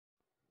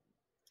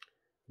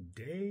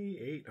Day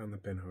 8 on the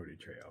Pinhoti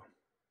Trail.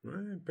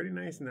 Pretty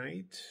nice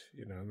night.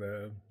 You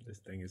know, this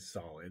thing is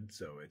solid,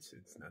 so it's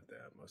not the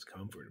most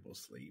comfortable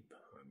sleep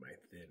on my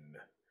thin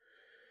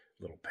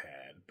little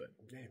pad, but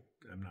hey,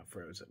 I'm not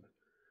frozen.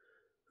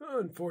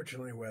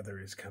 Unfortunately, weather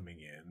is coming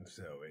in,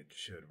 so it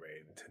should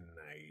rain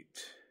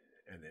tonight,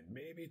 and then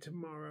maybe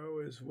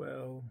tomorrow as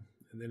well.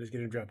 And then it's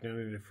going to drop down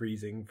into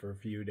freezing for a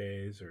few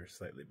days, or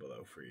slightly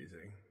below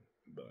freezing.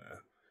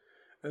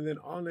 And then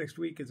all next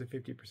week is a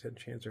 50%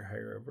 chance or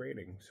higher of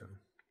raining, so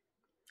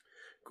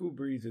cool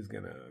breeze is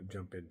going to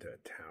jump into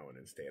town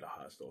and stay at a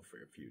hostel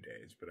for a few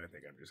days, but I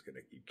think I'm just going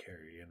to keep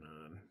carrying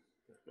on.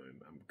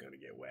 I'm going to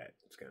get wet.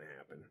 It's going to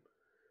happen.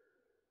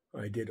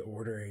 I did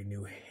order a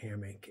new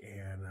hammock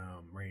and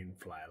rain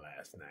fly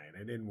last night.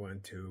 I didn't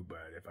want to,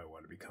 but if I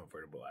want to be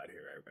comfortable out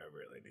here, I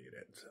really need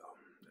it, so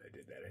I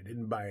did that. I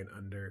didn't buy an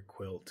under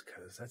quilt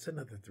because that's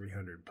another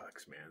 $300,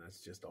 man.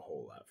 That's just a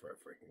whole lot for a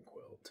freaking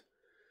quilt.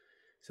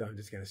 So I'm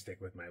just going to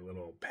stick with my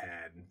little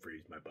pad and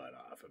freeze my butt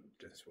off.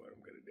 Just what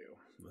I'm going to do,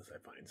 unless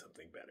I find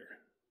something better.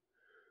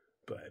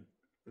 But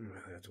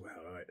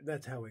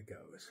that's how it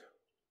goes.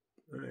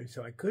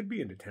 So I could be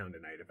into town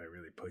tonight if I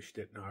really pushed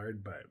it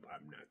hard, but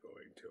I'm not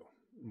going to,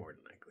 more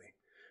than likely.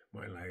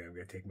 More than likely, I'm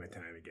going to take my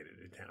time and get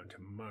into town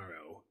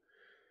tomorrow.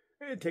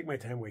 And take my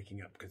time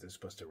waking up because it's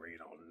supposed to rain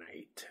all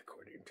night,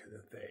 according to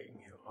the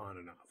thing. On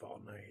and off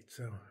all night.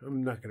 So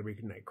I'm not going to be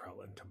night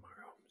crawling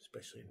tomorrow,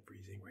 especially in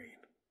freezing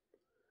rain.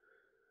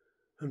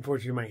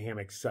 Unfortunately, my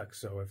hammock sucks,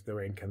 so if the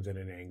rain comes in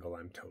an angle,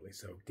 I'm totally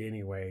soaked.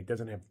 Anyway, it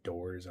doesn't have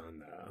doors on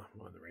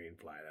the rain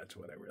fly. That's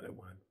what I really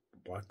want.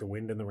 Block the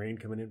wind and the rain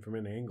coming in from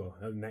an angle.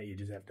 Other than that, you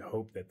just have to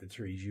hope that the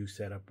trees you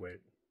set you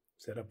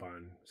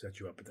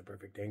up at the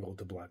perfect angle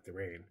to block the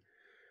rain.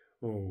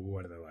 Oh,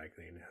 what's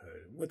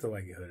the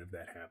likelihood of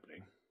that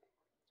happening?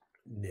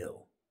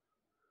 Nil.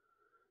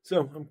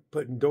 So I'm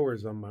putting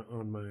doors on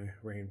my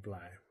rain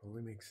fly.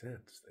 Only makes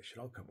sense. They should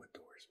all come with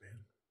doors, man.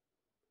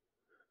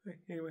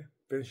 Anyway,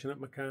 finishing up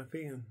my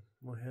coffee and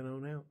we'll head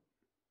on out.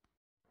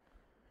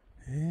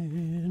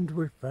 And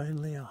we're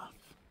finally off.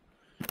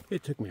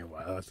 It took me a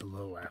while. It's a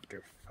little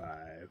after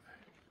 5.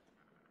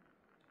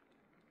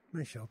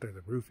 My shelter,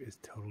 the roof is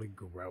totally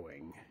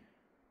growing.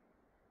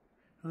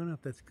 I don't know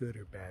if that's good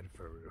or bad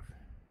for a roof.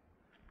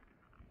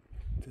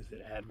 Does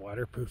it add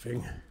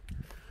waterproofing?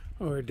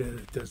 Or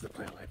does the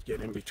plant life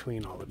get in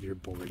between all of your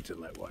boards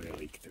and let water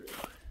leak through?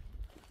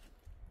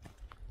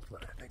 That's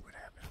what I think would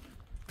happen.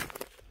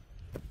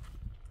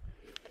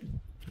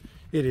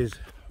 It is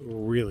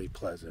really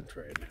pleasant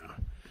right now.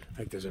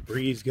 Like there's a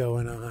breeze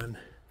going on,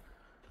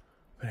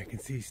 but I can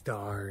see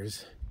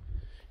stars.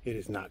 It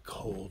is not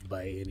cold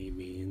by any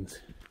means.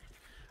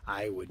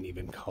 I wouldn't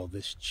even call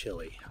this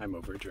chilly. I'm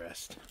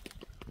overdressed.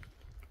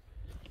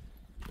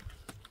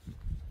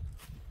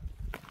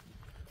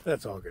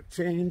 That's all good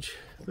change,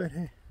 but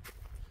hey,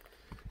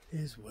 it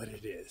is what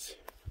it is.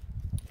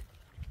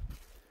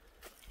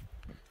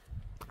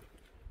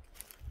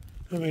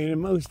 I mean, in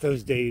most of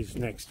those days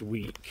next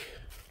week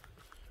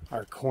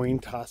are coin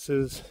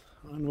tosses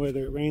on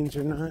whether it rains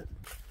or not.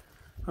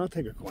 I'll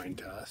take a coin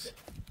toss.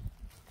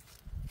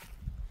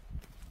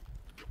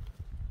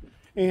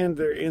 And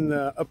they're in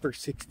the upper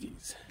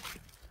 60s,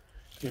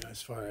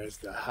 as far as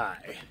the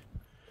high.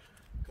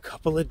 A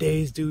couple of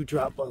days do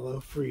drop below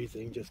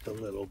freezing just a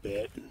little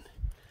bit. And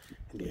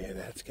yeah,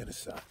 that's gonna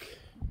suck.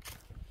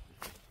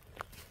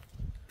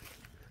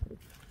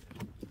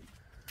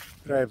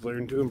 But I've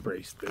learned to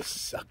embrace this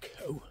suck.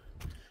 Oh,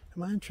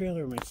 am I on trail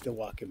or am I still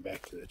walking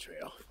back to the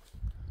trail?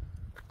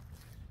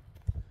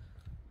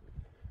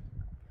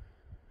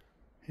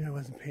 Yeah, I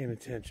wasn't paying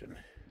attention.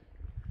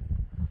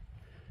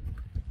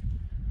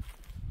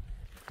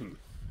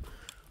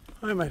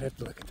 I might have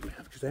to look at the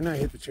map because I know I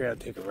hit the trail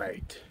and take a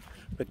right.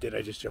 But did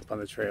I just jump on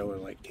the trail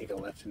and like take a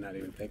left and not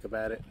even think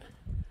about it?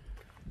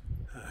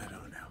 I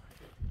don't know.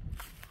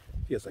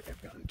 Feels like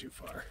I've gone too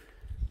far.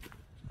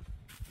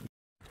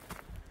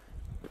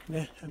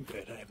 Nah, I'm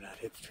good. I have not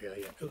hit the trail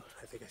yet. Oh,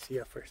 I think I see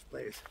our first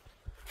place.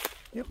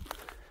 Yep.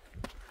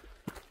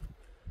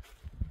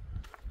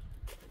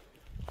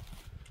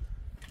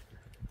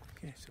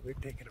 Okay, so we're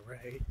taking a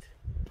right.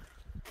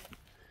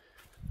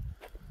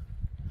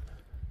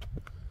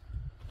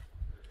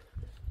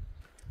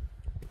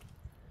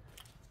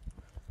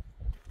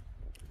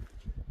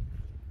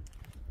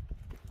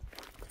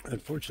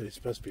 Unfortunately, it's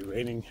supposed to be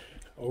raining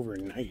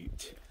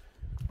overnight.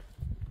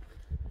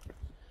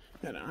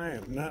 And I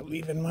am not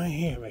leaving my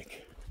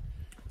hammock.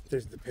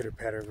 There's the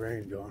pitter-patter of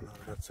rain going on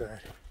outside.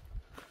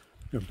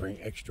 I'm going to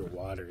bring extra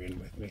water in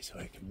with me so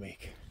I can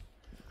make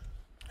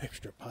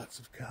extra pots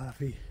of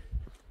coffee.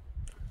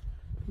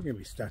 You're going to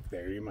be stuck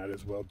there. You might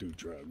as well do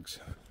drugs.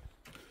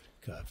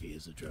 Coffee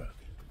is a drug.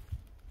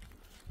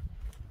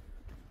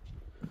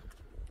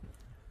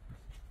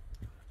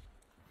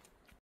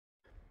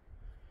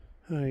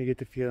 Oh, you get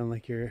the feeling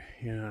like you're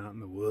out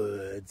in the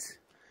woods.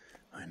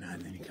 Why not?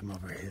 And then you come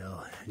over a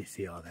hill and you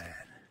see all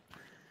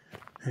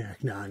that.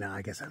 No,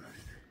 I guess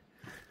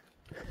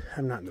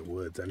I'm not in the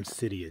woods. I'm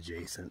city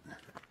adjacent.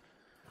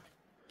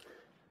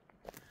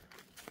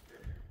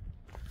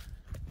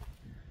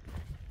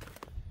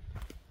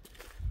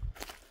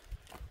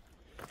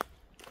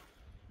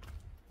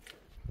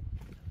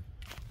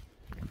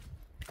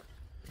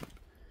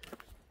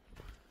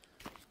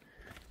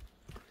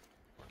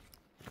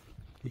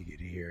 You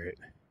could hear it.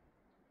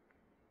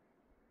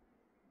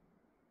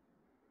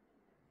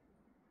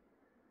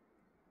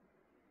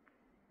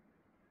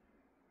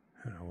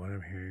 I don't know what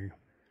I'm hearing.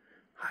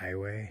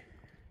 Highway.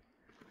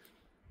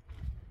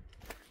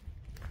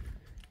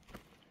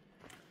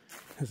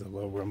 There's a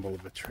low rumble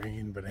of a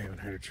train, but I haven't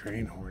heard a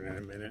train horn in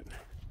a minute.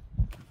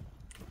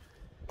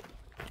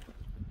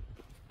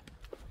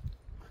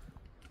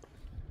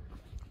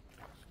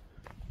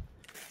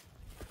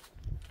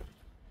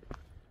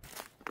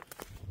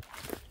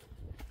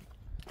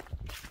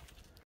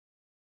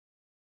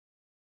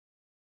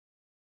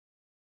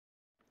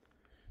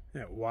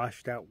 That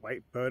washed out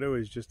white photo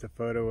is just a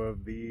photo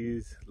of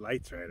these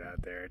lights right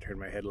out there. I turned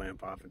my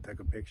headlamp off and took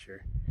a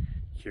picture.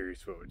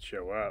 Curious what would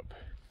show up.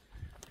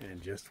 And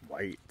just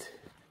white.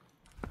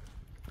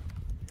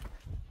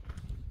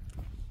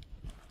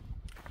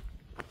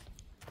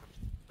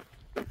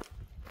 Of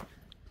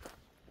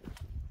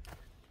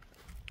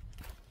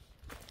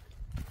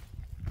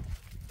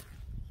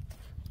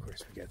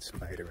course we got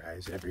spider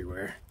eyes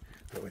everywhere.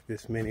 But with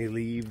this many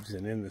leaves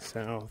and in the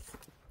south,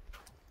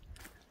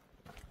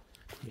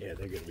 yeah,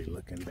 they're going to be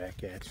looking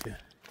back at you.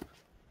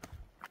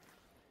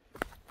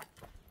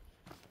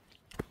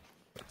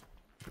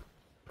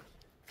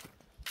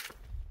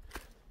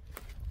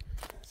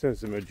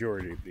 Since the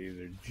majority of these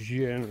are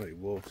generally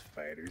wolf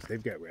spiders,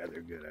 they've got rather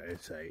good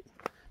eyesight,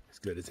 as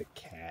good as a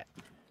cat.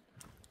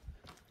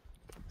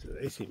 So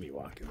they see me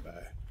walking by.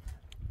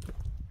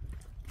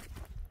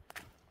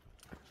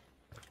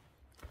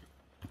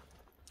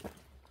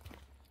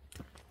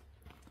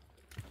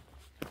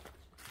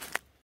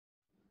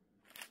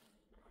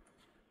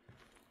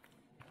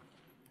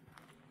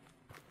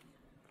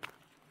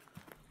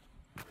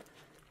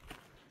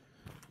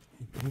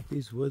 You'd think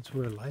these woods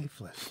were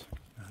lifeless.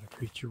 Not a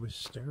creature was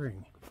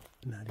stirring,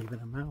 not even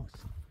a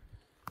mouse.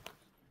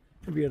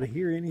 I'd be able to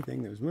hear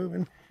anything that was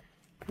moving.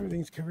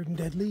 Everything's covered in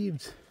dead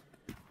leaves.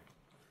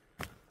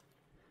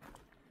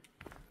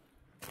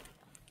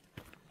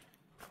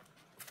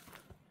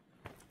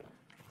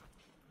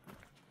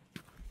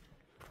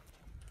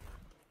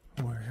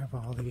 Where have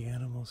all the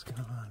animals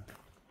gone?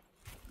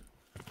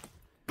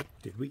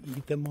 Did we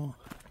eat them all?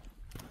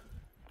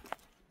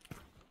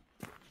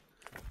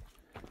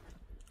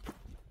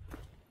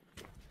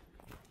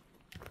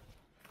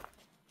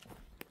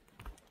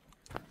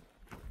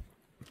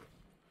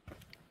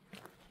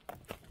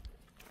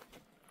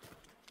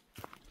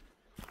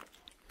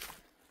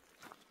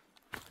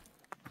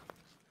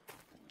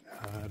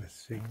 Not a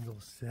single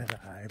set of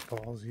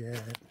eyeballs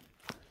yet.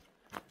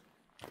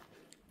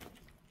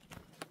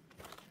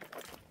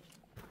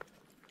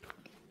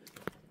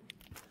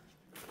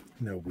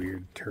 No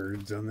weird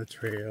turds on the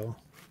trail.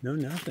 No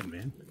nothing,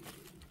 man.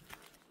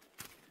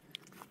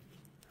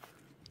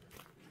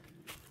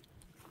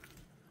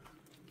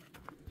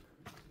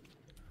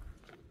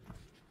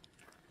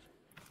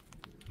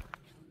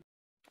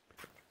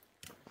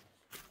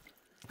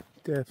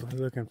 Definitely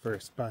looking for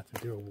a spot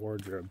to do a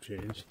wardrobe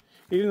change.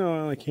 Even though I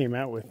only came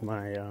out with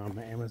my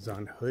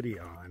Amazon hoodie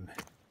on.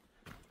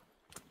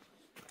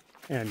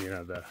 And, you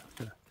know, the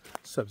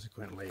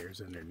subsequent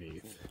layers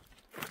underneath.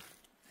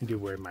 I do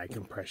wear my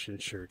compression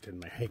shirt and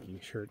my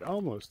hiking shirt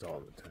almost all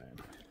the time.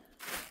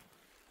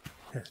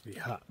 It has to be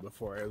hot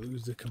before I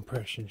lose the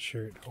compression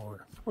shirt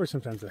or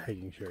sometimes the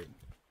hiking shirt.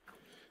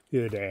 The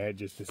other day I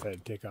just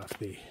decided to take off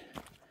the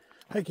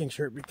hiking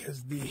shirt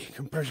because the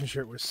compression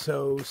shirt was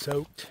so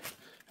soaked.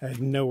 I had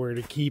nowhere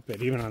to keep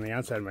it. Even on the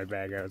outside of my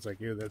bag, I was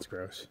like, ew, that's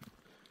gross.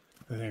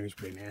 I think it was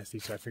pretty nasty,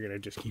 so I figured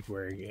I'd just keep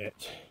wearing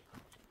it.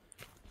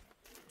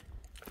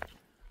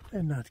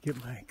 And not to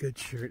get my good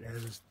shirt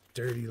as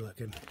dirty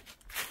looking.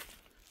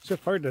 So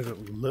far it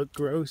doesn't look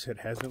gross. It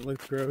hasn't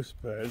looked gross,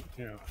 but,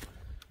 you know,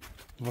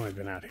 I've only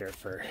been out here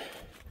for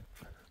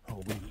a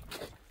week.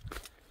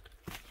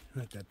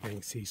 Let that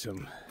thing see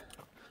some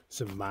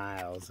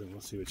miles, and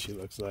we'll see what she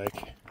looks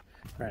like.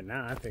 Right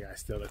now, I think I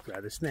still look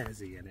rather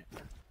snazzy in it.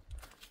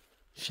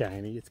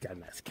 Shiny, it's got a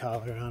nice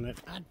collar on it.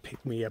 I'd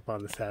pick me up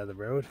on the side of the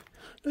road.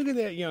 Look at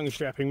that young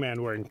strapping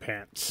man wearing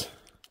pants.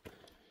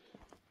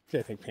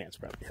 I think pants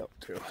probably help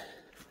too.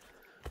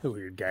 The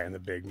weird guy in the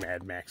big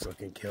Mad Max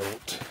looking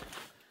kilt.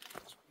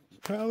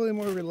 Probably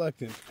more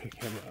reluctant to pick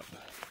him up.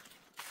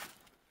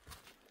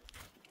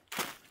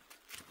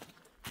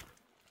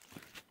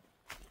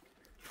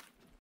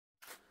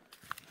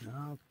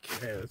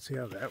 Okay, let's see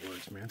how that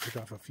works, man. Took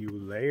off a few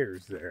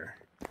layers there.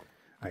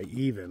 I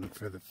even,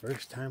 for the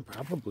first time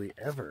probably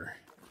ever,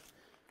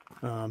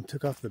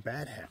 took off the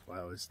bad hat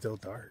while it was still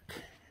dark.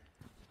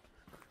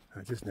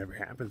 That just never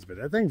happens, but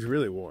that thing's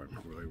really warm,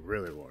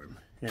 really warm.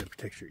 And it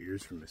protects your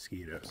ears from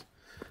mosquitoes.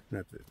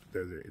 Not that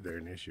they're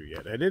an issue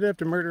yet. I did have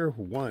to murder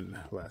one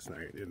last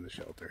night in the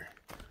shelter.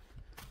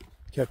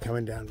 Kept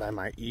coming down by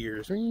my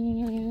ears.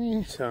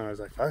 So I was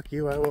like, fuck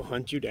you, I will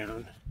hunt you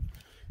down.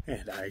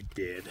 And I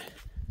did.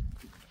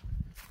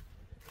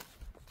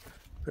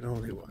 But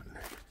only one.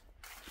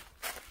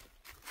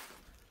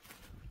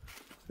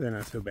 They're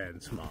not so bad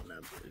in small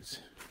numbers.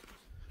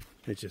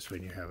 It's just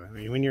when you have, I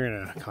mean, when you're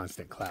in a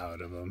constant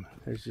cloud of them,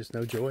 there's just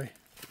no joy.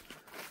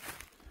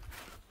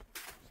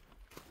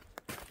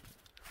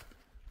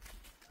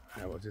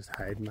 I will just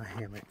hide in my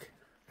hammock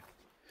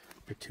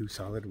for 2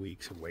 solid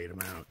weeks and wait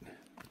them out.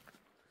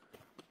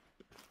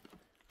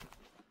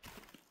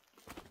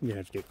 You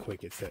have to get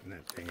quick at setting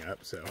that thing up,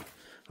 so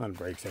on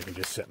breaks I can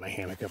just set my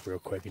hammock up real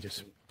quick and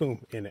just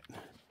boom, in it.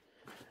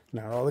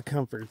 Not all the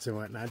comforts and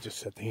whatnot, just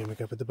set the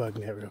hammock up at the bug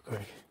net real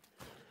quick.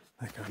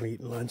 Like I'm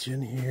eating lunch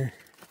in here.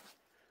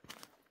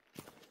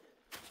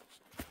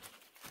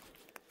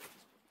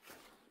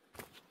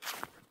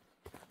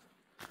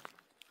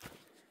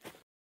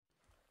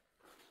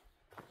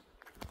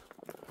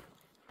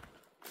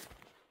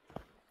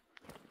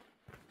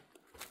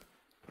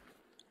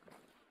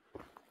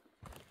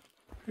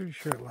 Pretty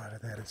sure a lot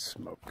of that is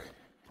smoke.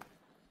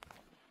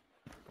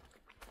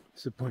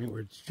 It's the point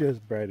where it's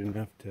just bright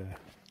enough to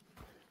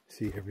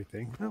see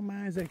everything. Oh,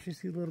 my eyes actually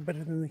see a little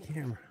better than the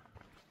camera.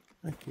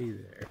 Okay,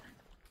 there.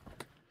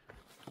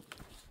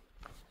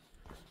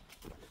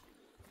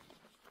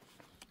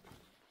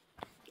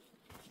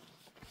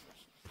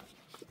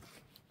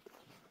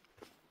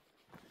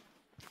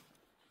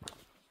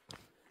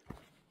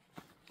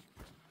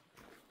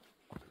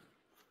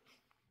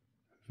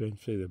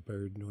 Eventually the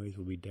bird noise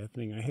will be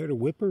deafening. I heard a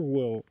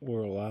whippoorwill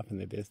whirl off in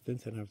the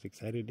distance and I was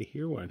excited to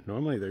hear one.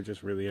 Normally they're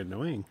just really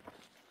annoying.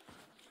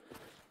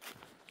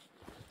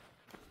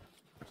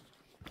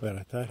 But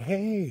I thought,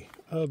 hey,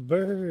 a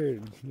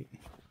bird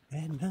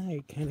at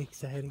night, kind of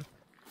exciting.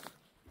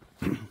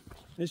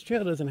 This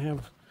trail doesn't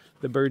have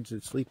the birds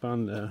that sleep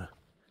on the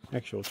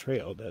actual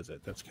trail, does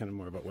it? That's kind of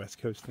more of a West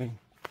Coast thing.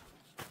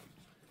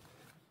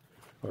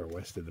 Or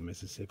west of the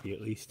Mississippi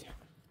at least.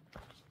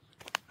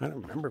 I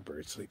don't remember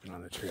birds sleeping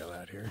on the trail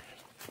out here.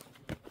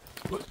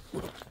 Whoop,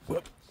 whoop,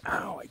 whoop.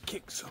 Ow, I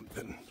kicked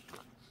something.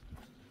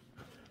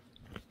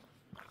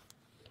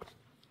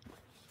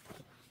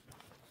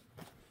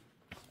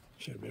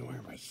 Should have been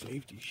wearing my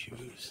safety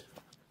shoes.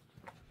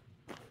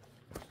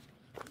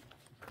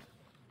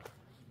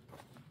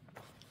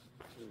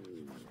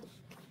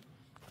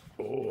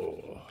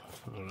 Oh,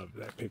 I don't know if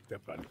that picked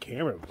up on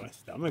camera, but my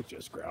stomach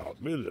just growled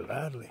really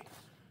loudly.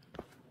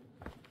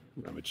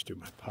 Rummage through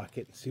my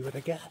pocket and see what I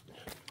got.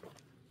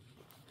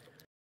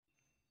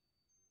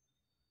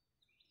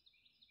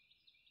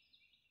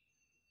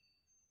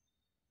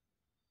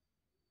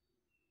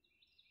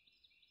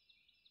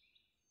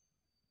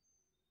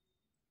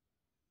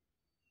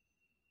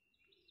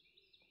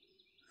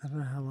 I don't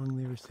know how long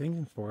they were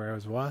singing for. I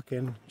was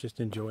walking,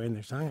 just enjoying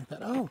their song. I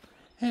thought, oh,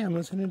 hey, I'm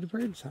listening to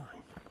bird song.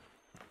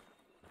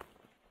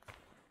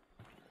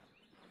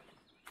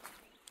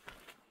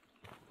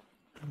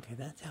 Okay,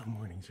 that's how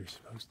mornings are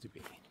supposed to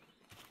be.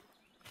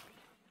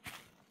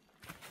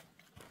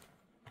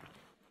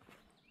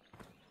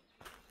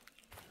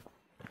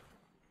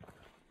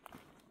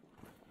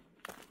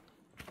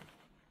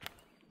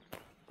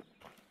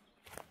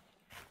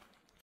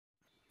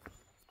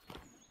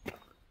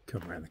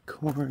 Come around the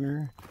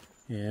corner,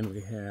 and we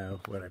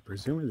have what I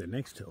presume are the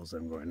next hills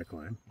I'm going to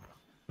climb.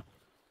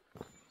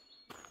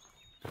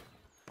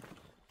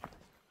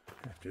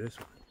 After this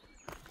one.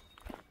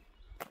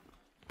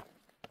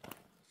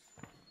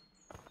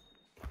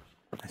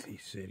 I see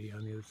city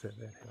on the other side of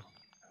that hill.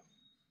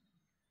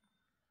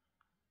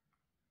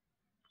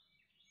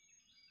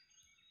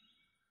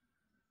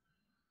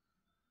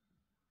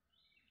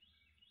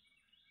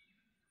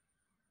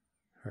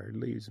 Hard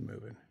leaves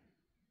moving.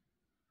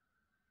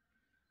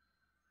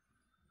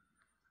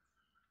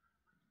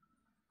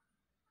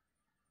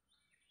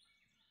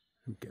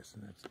 I'm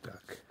guessing that's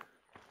duck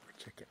or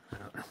chicken. I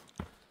don't know.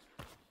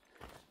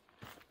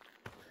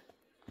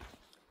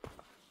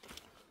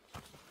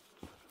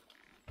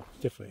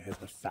 Definitely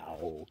has a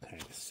foul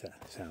kind of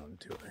sound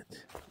to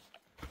it.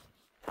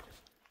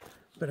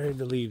 But I heard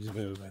the leaves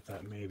move. I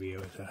thought maybe it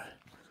was a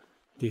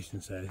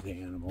decent sized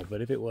animal.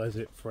 But if it was,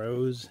 it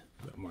froze.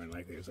 But more than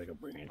likely it was like a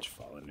branch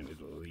falling into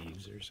the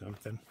leaves or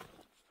something.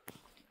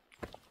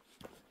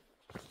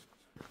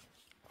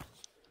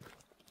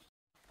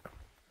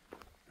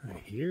 I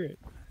hear it.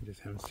 I just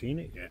haven't seen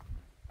it yet.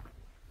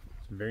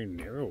 It's a very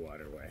narrow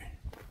waterway.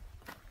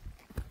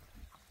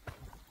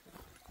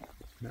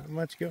 Not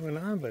much going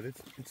on, but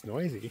it's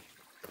noisy.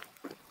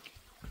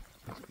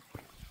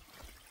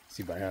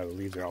 See by how the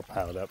leaves are all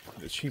piled up.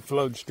 She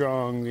flowed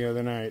strong the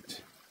other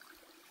night.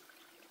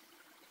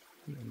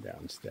 And then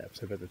down steps.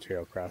 I bet the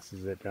trail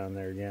crosses it down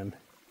there again.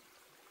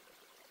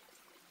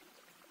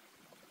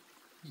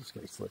 Just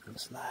gonna slip and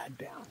slide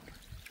down.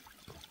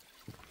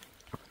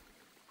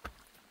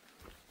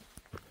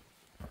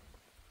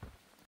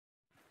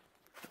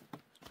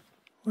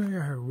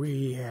 Where are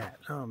we at?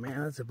 Oh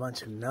man, that's a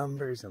bunch of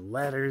numbers and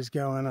letters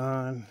going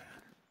on.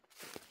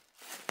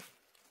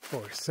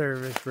 Forest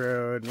Service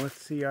Road.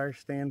 What's CR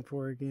stand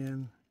for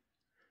again?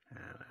 I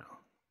don't know.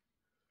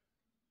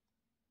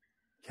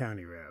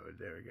 County Road.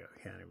 There we go.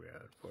 County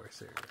Road. Forest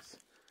Service.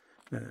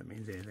 None of that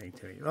means anything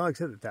to me. Well,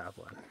 except the top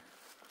one.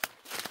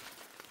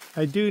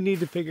 I do need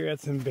to figure out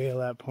some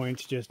bailout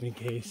points just in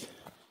case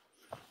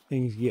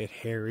things get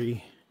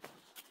hairy.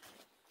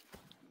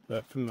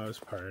 But for the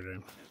most part,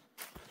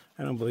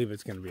 I don't believe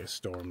it's going to be a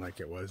storm like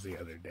it was the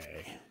other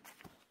day.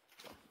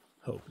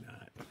 Hope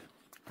not.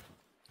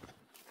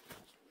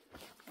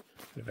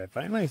 If I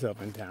find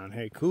myself in town,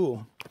 hey,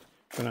 cool.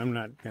 But I'm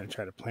not going to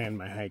try to plan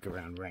my hike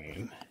around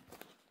rain.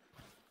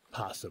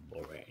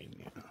 Possible rain,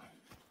 you know.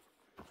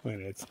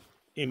 When it's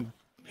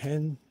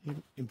impending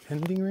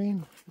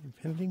rain?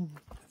 Impending?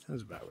 That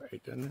sounds about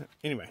right, doesn't it?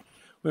 Anyway,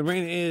 when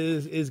rain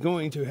is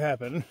going to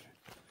happen,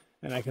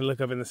 and I can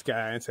look up in the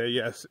sky and say,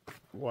 yes,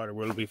 water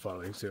will be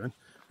falling soon.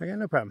 I got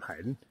no problem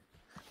hiding.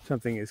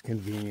 Something is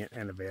convenient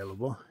and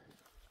available.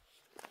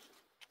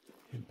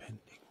 Impending.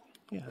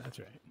 Yeah, that's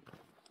right.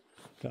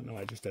 Don't know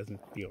why it just doesn't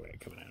feel right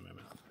coming out of my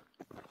mouth.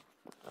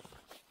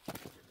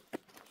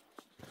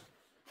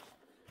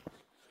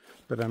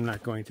 But I'm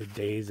not going to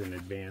days in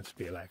advance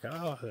be like,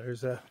 oh,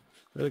 there's a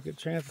really good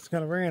chance it's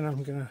going to rain.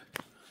 I'm going to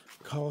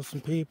call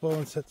some people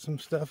and set some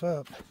stuff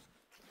up.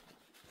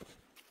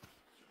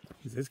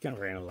 Because it's going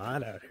to rain a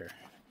lot out here.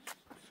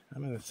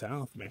 I'm in the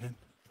South, man.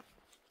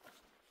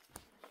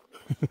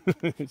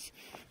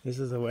 This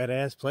is a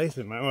wet-ass place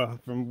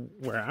from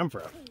where I'm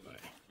from.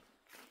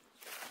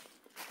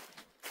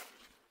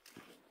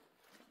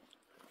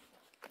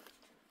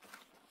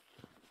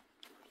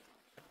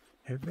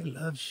 Everybody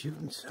loves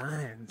shooting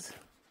signs.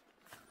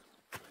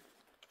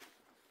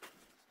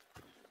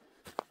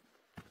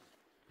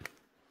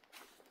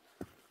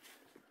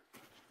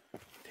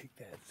 Take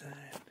that sign.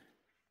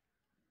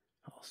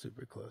 All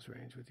super close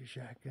range with your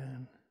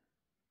shotgun.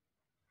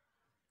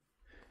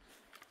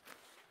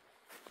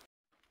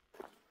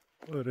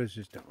 Photos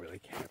just don't really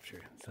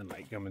capture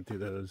sunlight coming through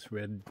those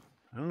red.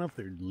 I don't know if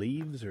they're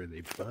leaves or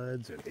they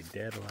buds or they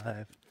dead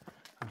alive.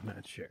 I'm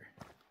not sure.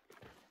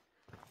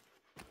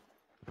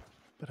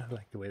 But I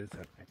like the way the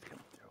sunlight's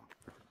coming through.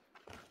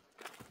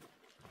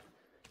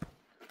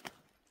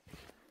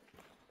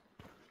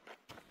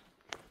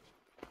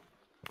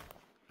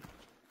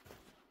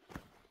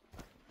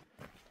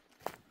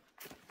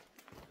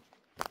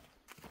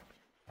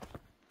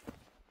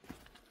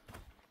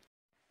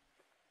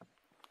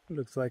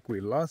 Looks like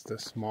we lost a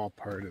small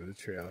part of the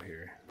trail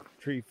here.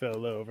 Tree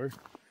fell over.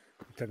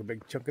 We took a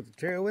big chunk of the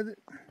trail with it.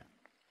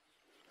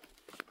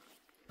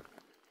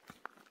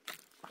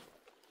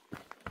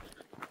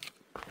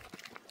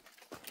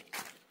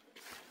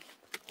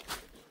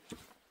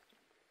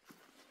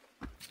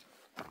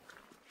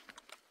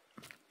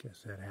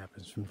 Guess that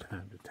happens from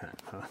time to time,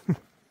 huh?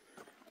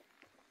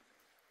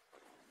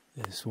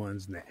 This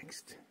one's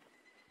next.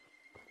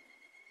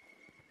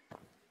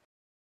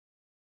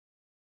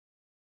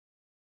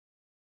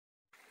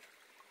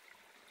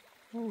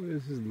 Oh,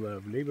 this is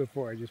lovely.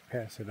 Before I just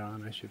pass it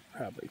on, I should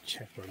probably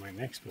check where my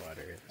next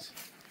water is.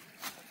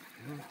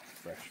 Oh,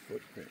 fresh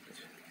footprint.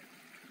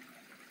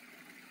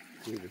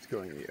 See if it's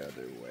going the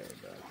other way,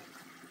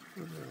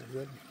 though. Is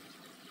that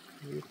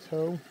your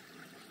toe?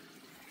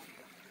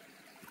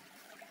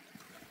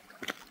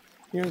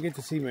 You don't get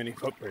to see many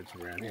footprints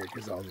around here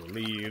because all the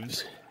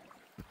leaves.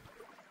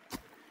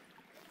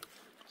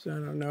 So I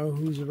don't know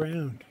who's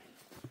around.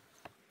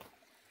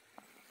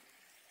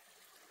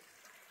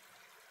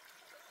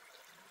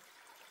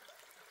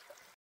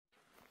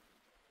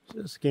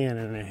 Just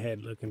scanning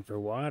ahead looking for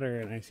water,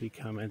 and I see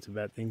comments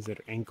about things that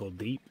are ankle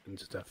deep and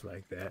stuff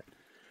like that.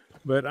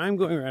 But I'm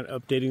going around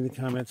updating the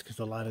comments because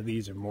a lot of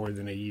these are more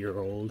than a year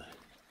old.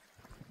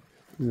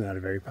 It's not a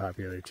very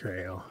popular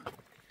trail.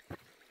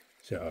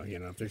 So, you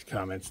know, if there's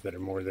comments that are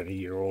more than a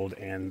year old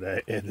and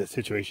the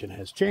situation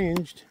has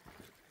changed,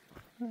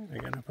 I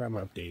got no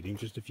problem updating,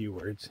 just a few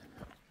words.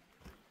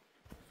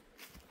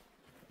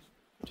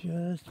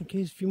 Just in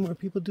case a few more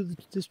people do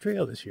this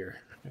trail this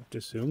year. I have to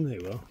assume they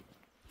will.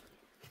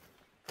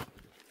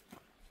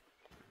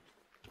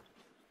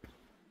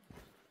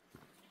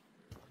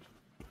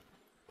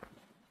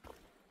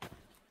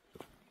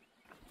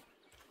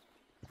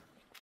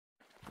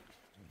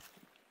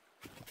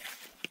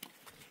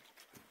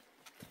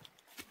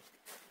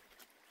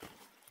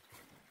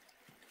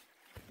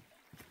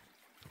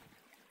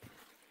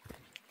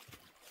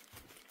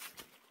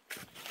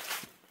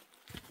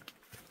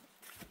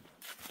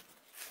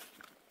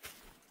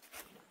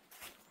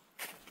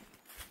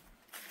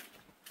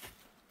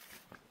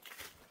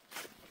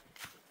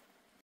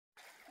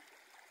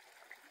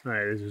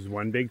 Alright, this is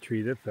one big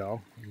tree that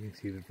fell. You can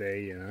see that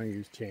they,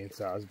 used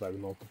chainsaws by the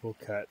multiple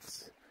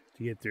cuts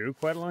to get through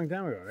quite a long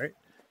time ago, right?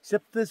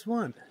 Except this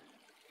one.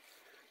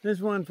 This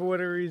one, for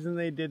whatever reason,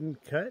 they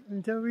didn't cut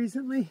until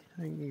recently.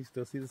 I think you can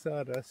still see the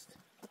sawdust.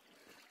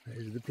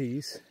 There's the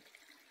piece.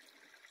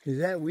 Is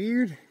that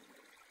weird?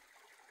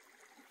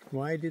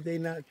 Why did they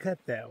not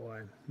cut that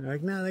one? They're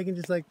like, no, they can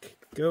just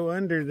go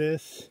under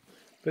this,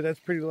 but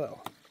that's pretty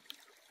low.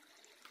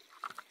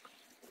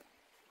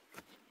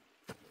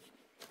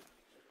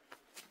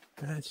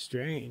 That's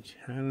strange.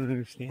 I don't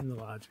understand the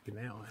logic in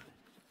that one.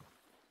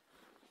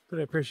 But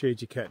I appreciate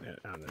you cutting it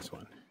on this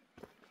one.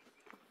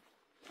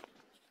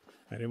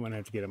 I didn't want to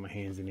have to get on my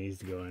hands and knees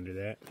to go under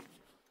that.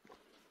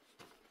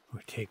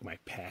 Or take my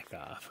pack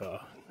off. Oh,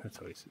 that's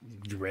always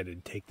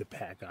dreaded. Take the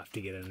pack off to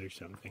get under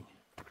something.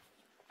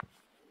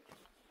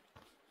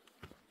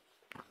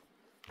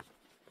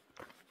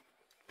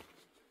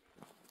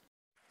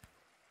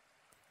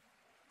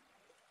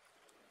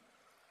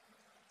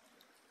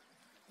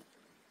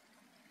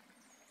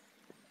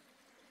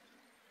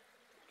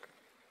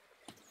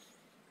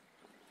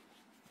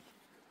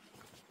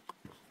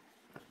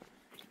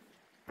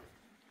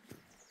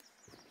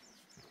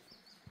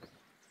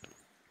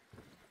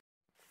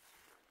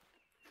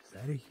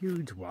 that a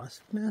huge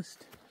wasp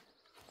nest?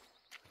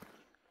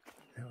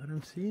 Is that what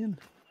I'm seeing?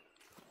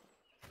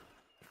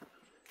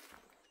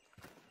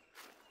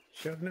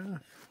 Sure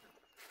enough.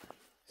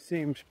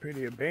 Seems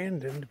pretty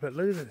abandoned, but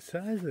look at the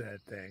size of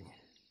that thing.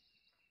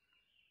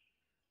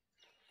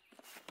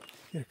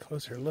 Get a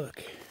closer look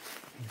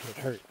and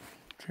get hurt.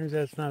 Turns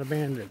out it's not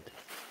abandoned.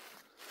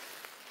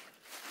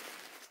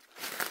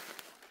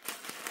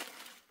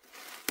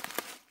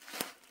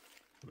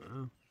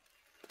 Wow.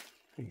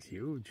 Thing's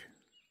huge.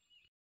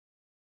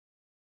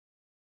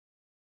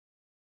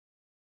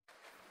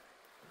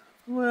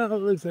 Well, it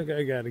looks like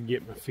I gotta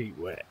get my feet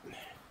wet.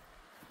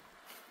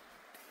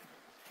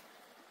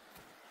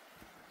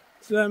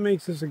 So that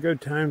makes this a good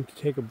time to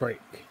take a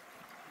break.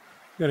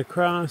 Gotta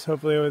cross,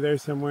 hopefully over there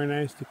somewhere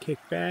nice to kick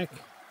back.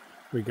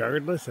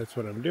 Regardless, that's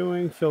what I'm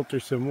doing. Filter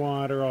some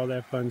water, all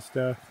that fun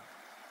stuff.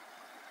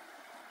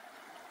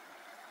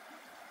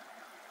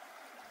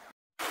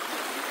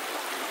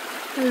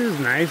 This is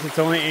nice. It's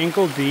only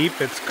ankle deep.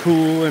 It's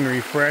cool and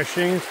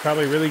refreshing. It's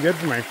probably really good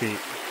for my feet.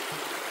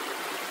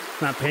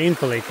 It's not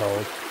painfully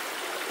cold.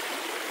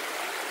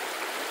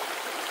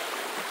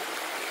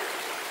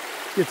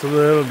 Gets a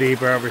little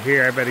deeper over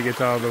here. I bet it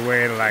gets all the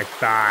way to like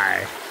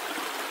thigh.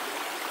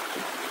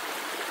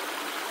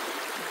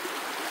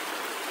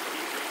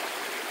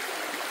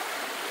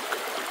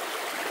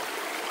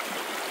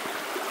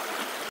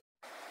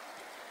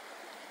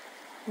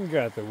 We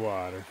got the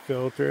water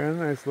filter, a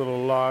nice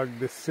little log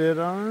to sit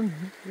on.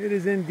 It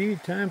is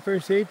indeed time for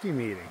a safety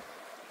meeting.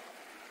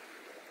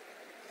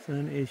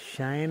 Sun is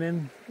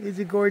shining. It's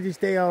a gorgeous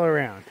day all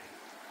around.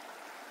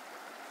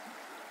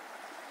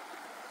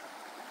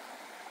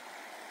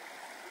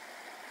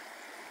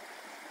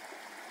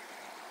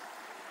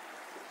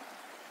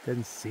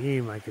 Doesn't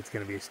seem like it's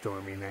going to be a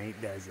stormy night,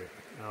 does it?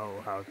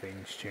 Oh, how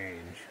things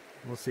change.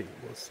 We'll see,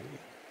 we'll see.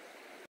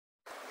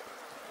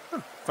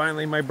 Oh,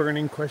 finally, my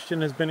burning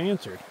question has been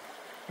answered.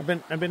 I've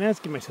been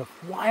asking myself,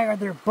 why are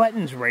there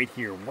buttons right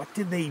here? What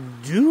did they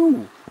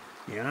do?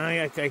 You know,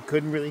 I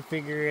couldn't really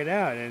figure it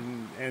out.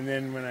 And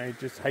then when I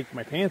just hiked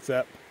my pants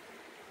up,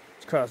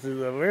 across the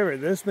little river,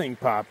 this thing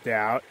popped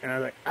out. And I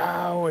was like,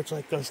 oh, it's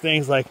like those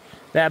things like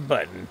that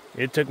button.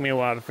 It took me a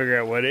while to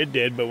figure out what it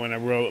did, but when I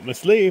roll up my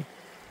sleeve,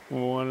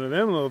 one of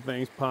them little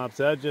things pops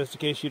out just in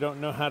case you don't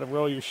know how to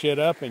roll your shit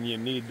up and you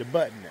need to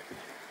button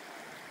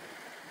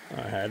it.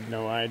 I had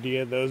no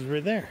idea those were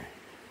there.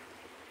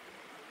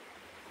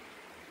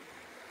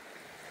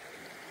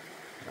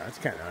 That's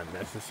kind of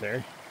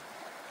unnecessary.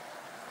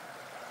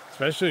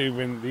 Especially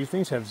when these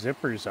things have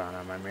zippers on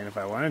them. I mean, if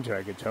I wanted to,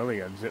 I could totally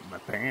unzip my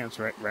pants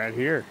right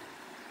here.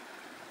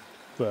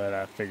 But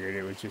I figured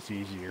it was just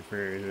easier for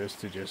this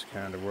to just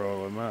kind of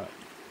roll them up.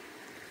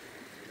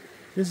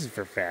 This is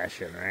for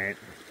fashion, right?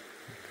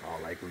 All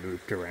like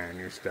looped around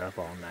your stuff,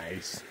 all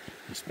nice.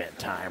 You spent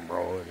time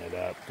rolling it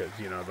up because,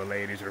 you know, the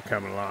ladies were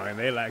coming along and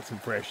they like some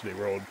freshly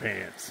rolled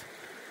pants.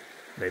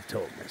 They've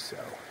told me so.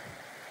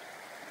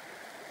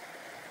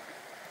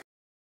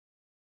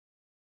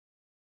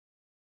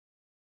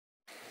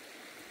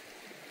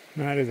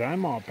 Not as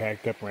I'm all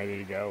packed up and ready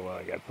to go, well,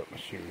 I gotta put my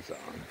shoes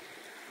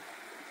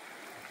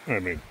on. I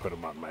mean, put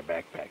them on my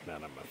backpack, not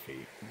on my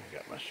feet. I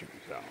got my shoes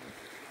on.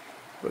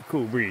 But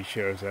Cool Breeze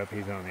shows up.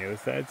 He's on the other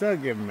side, so I'll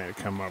give him a minute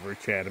to come over,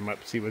 chat him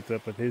up, see what's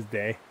up with his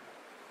day.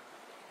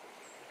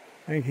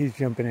 I think he's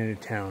jumping into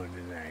town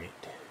tonight.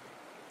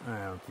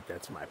 I don't think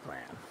that's my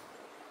plan.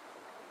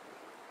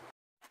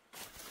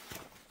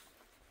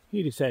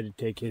 He decided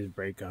to take his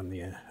break on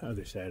the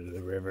other side of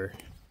the river.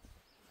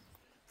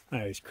 I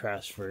always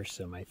cross first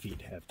so my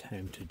feet have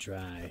time to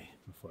dry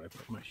before I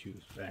put my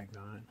shoes back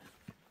on.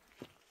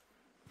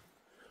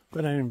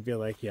 But I didn't feel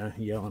like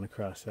yelling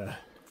across a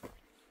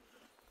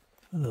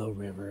little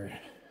river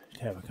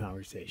to have a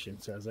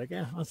conversation. So I was like,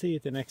 yeah, I'll see you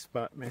at the next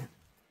spot, man.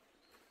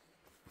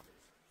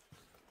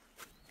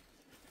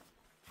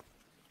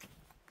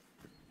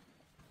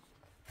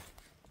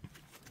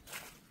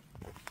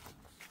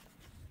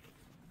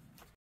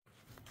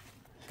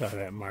 Saw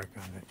that mark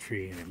on the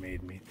tree and it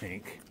made me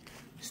think.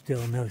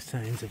 Still no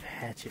signs of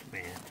Hatchet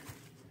Man.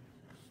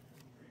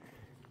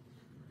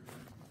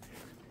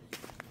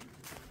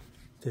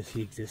 Does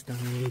he exist on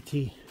the AT?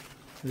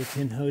 The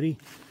Pinhoti?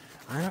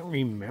 I don't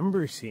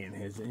remember seeing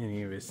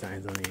any of his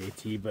signs on the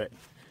AT, but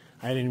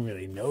I didn't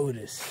really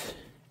notice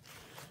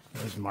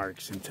those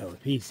marks until the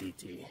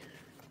PCT.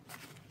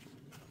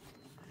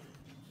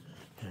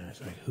 And I was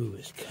like, who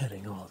is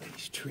cutting all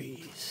these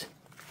trees?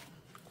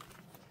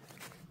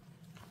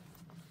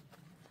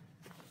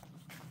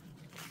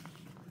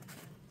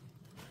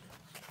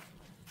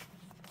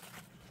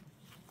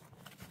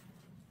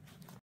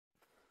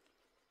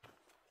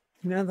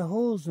 Now the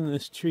holes in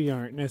this tree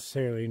aren't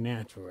necessarily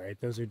natural, right?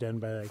 Those are done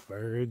by like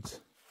birds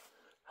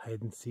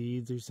hiding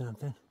seeds or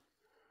something.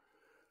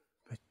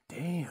 But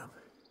damn,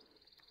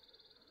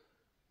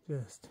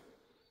 just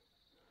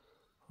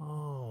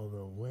all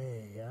the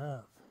way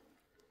up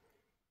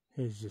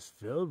is just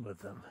filled with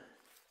them.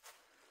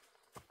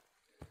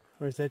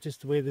 Or is that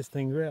just the way this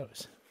thing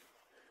grows?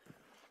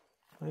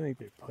 I think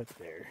they're put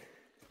there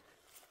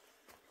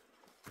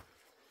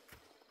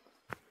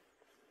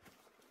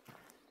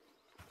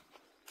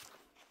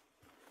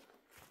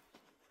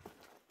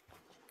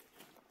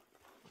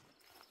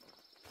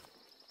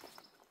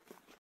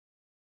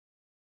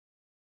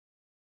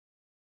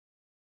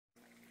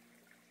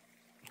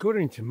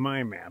According to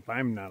my map,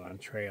 I'm not on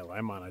trail.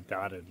 I'm on a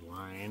dotted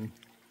line.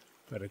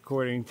 But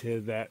according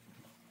to that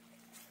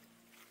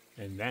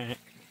and that,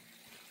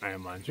 I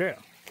am on trail.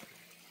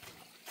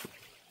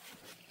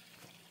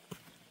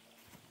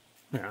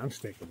 Now, I'm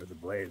sticking with the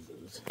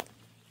blazes.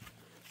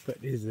 But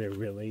is there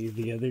really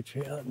the other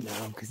trail?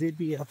 No, because it'd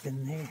be up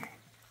in there.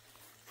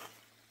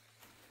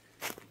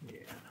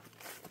 Yeah.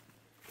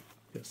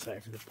 Feel sorry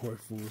for the poor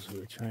fools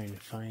who are trying to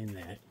find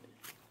that.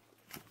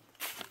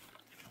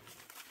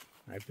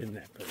 I've been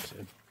that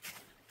person.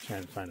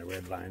 Trying to find a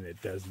red line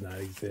that does not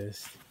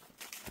exist.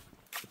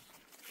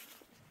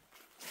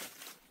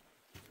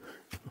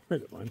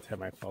 One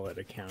time I followed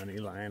a county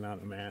line on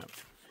a map.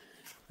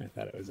 I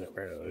thought it was a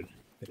road,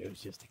 but it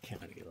was just a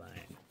county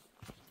line.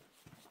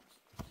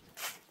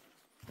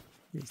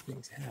 These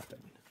things happen.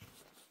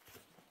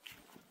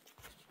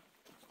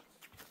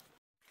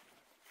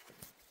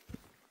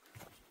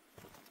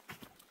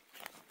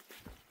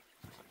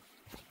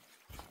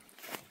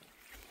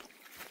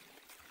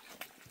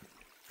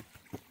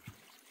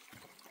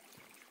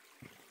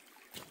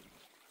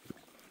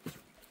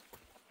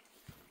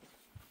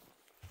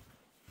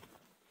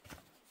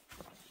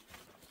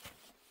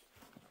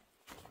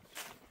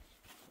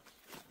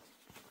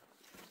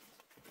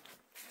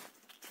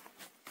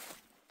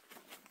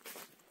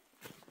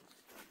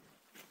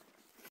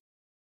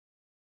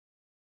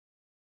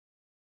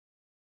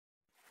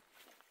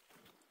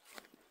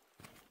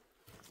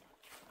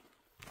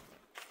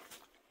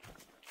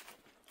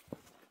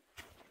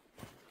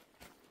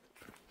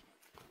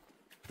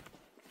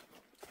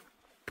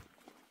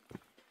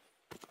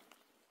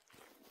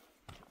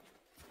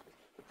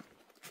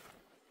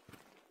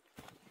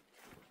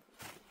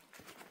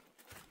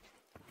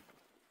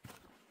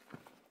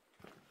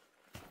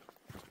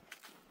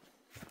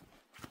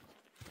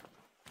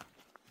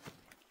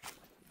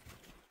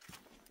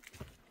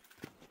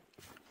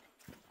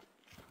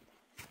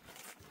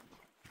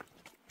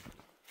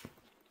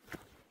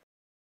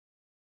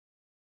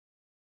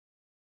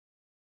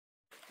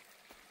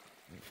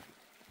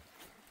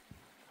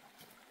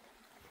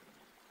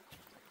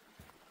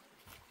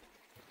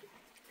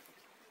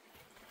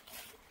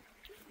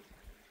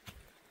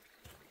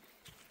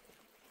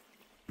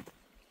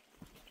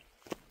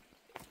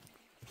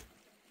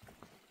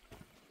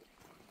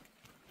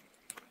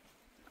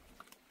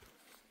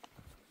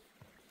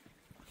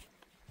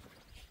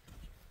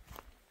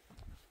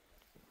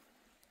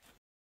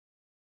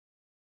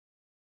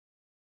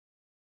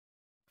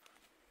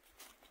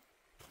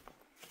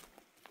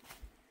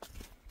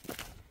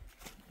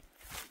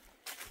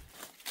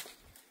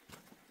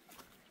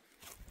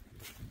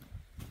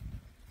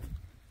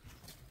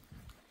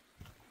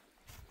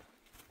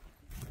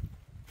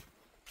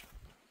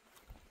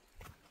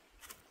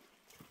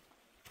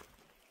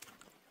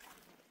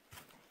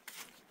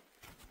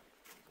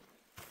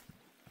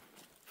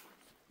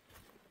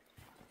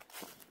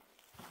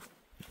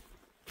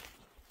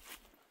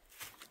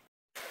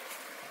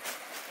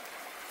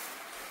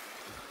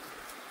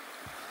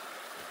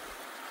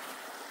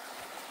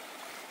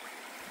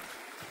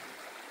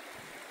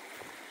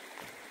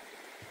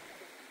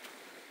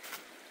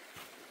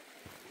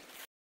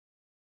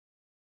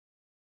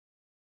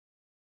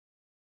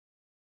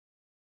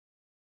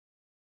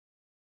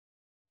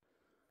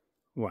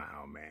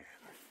 Wow, man.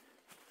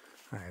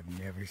 I've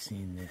never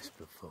seen this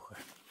before.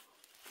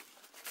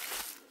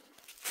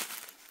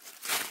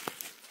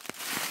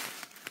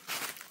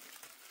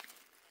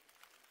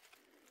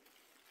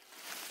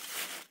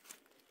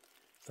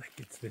 It's like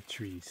it's the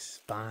tree's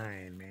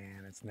spine,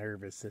 man. Its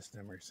nervous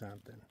system or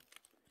something.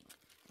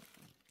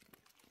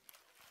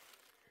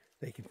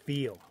 They can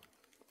feel.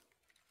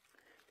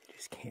 They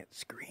just can't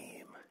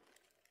scream.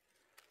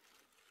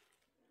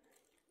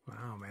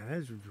 Wow, man, that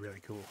is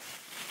really cool.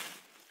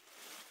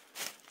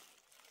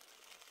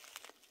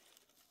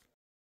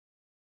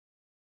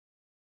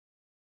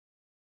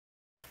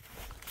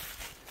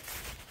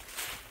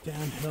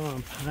 Downhill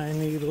on pine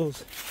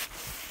needles.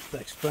 It's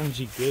like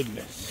spongy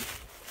goodness.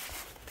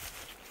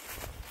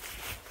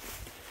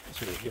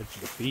 It's really good for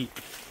the feet.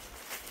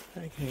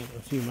 I can handle a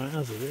few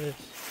miles of this.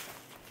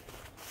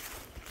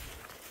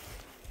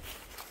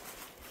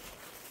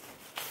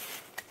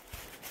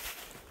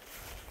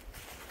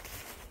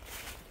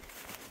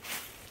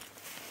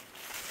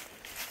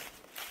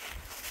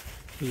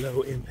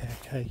 Low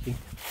impact hiking.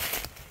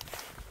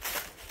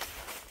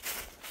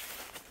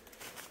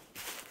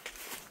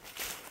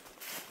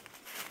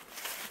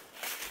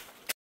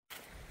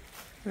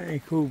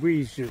 Very cool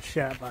breeze just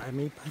shot by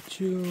me.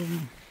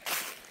 Pachoom.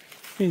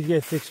 He's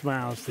got 6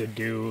 miles to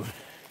do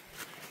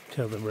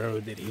till the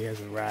road that he has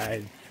a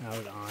ride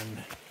out on.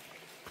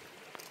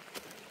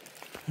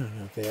 I don't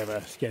know if they have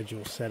a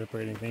schedule set up or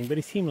anything, but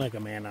he seemed like a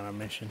man on a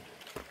mission.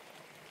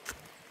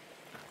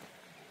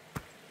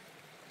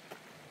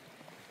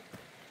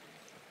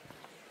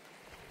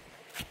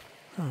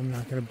 I'm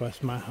not going to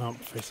bust my hump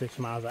for 6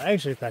 miles. I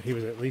actually thought he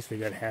was at least a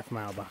good half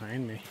mile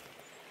behind me.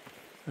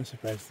 I'm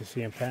surprised to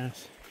see him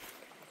pass.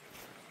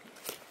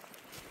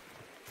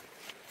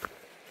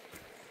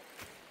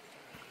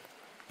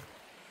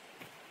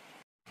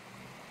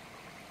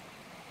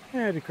 I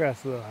had to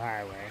cross a little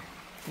highway.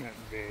 Not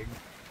big.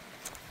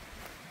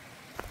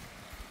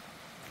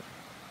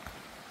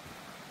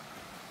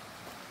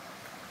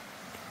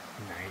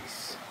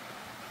 Nice.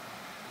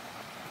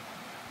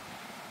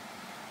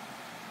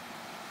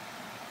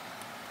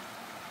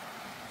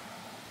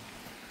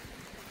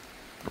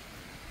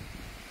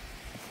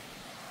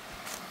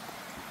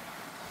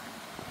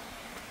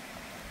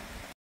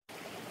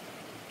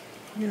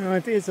 You know,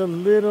 it's a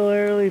little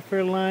early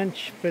for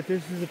lunch, but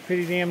this is a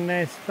pretty damn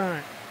nice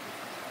spot.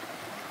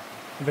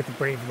 I bet the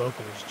brave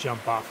locals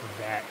jump off of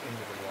that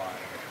into the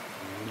water.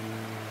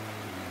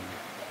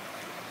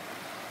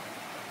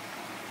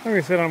 I'm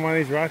gonna sit on one of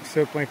these rocks,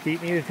 soak my feet,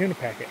 and eat a tuna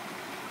packet.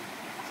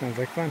 Sounds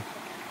like fun.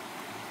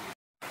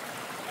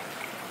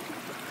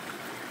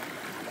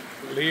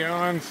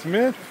 Leon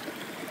Smith?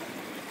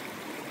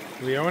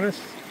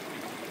 Leonis?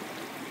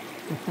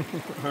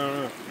 I don't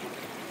know.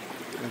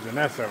 There's an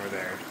S over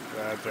there, so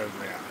that throws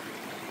me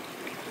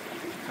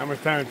off. How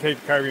much time did it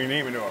take to carve your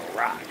name into a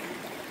rock?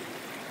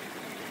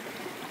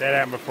 That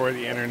happened before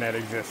the internet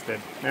existed.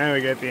 Now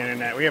we got the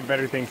internet. We have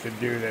better things to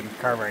do than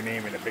carve our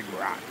name into big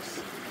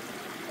rocks.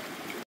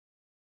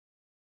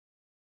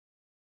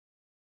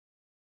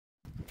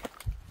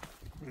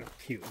 Oh,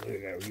 cute. Look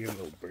at that real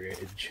little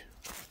bridge.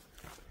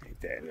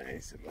 Ain't that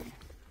nice of them?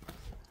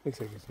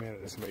 Looks like it's made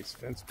out of somebody's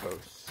fence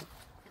posts.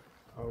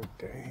 Oh,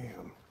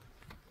 damn.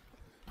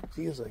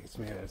 Feels like it's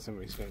made out of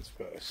somebody's fence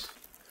posts.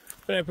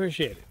 But I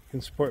appreciate it. You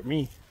can support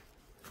me.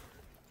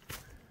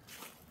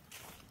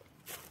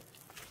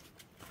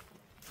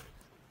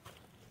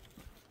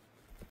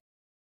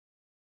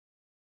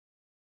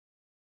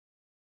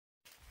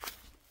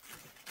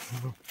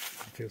 Oh,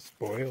 I feel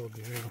spoiled,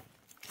 you know.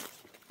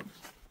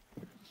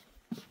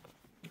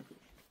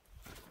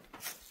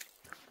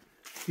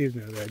 Excuse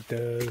me, that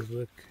does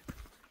look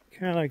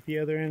kind of like the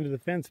other end of the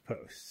fence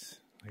posts.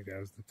 Like that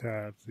was the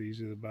tops,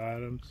 these are the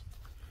bottoms.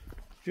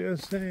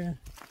 Just saying,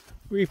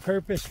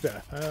 repurpose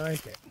stuff. I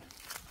like it.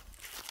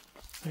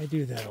 I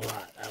do that a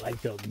lot. I like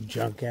building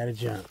junk out of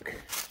junk.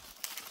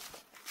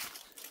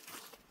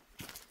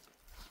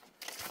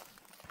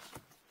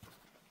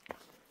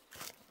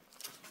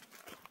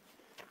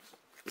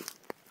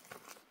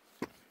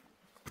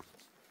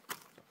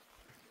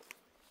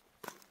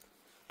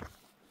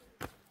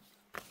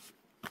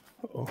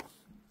 Uh-oh.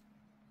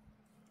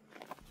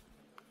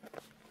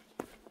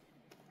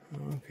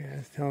 Okay, I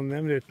was telling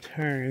them to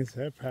turn, so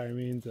that probably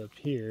means up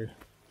here.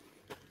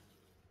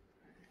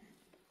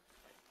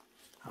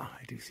 Oh,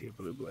 I do see a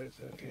blue blaze.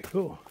 Okay,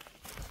 cool.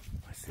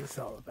 What's this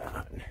all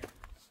about?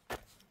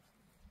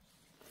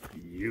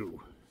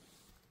 You.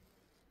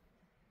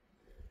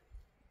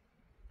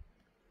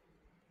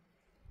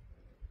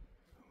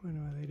 I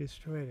wonder why they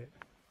destroyed it.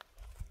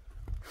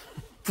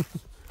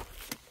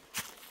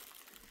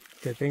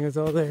 Good thing it was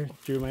all there.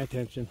 Drew my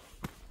attention.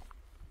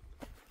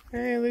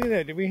 Hey, look at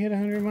that. Did we hit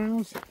 100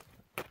 miles?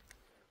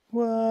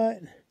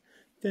 What?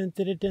 Dun,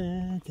 dun,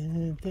 dun,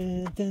 dun,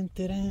 dun, dun, dun,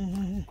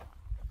 dun.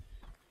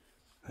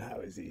 That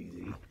was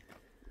easy.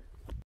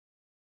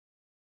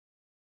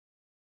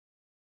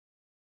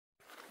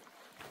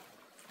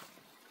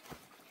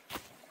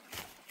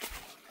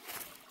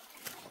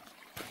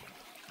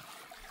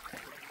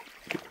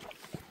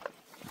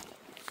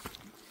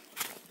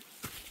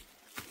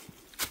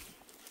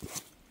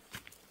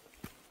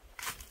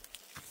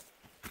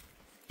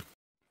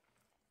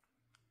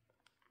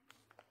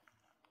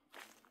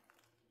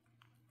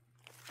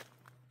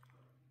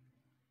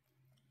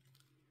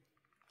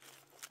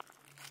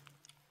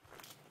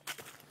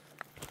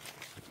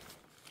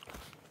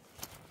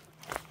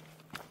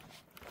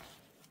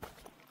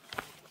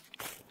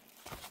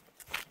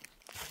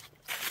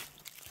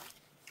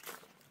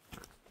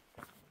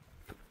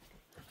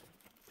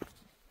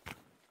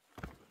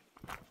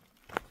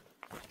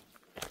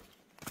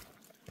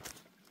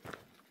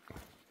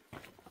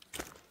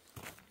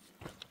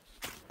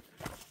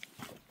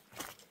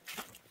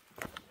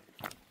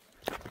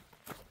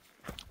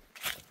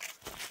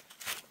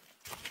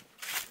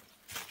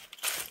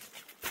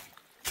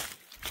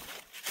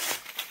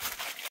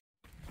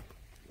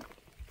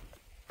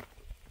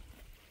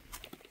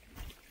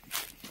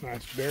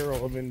 Nice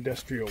barrel of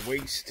industrial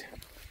waste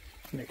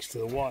next to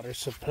the water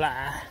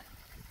supply.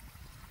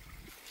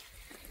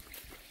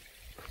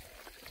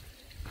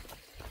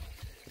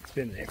 It's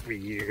been there for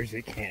years.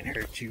 It can't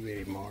hurt you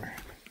anymore.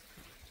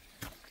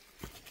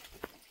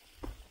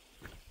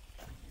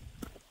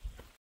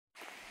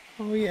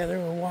 Oh yeah, there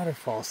were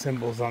waterfall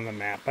symbols on the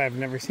map. I've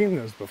never seen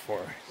those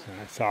before. So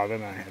I saw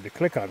them and I had to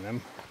click on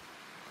them.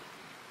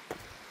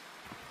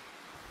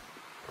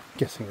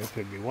 Guessing this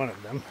would be one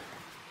of them.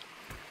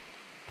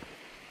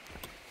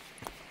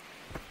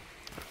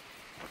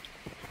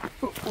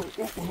 Don't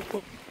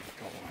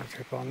want to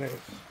trip on this.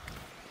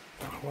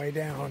 Oh, way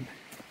down.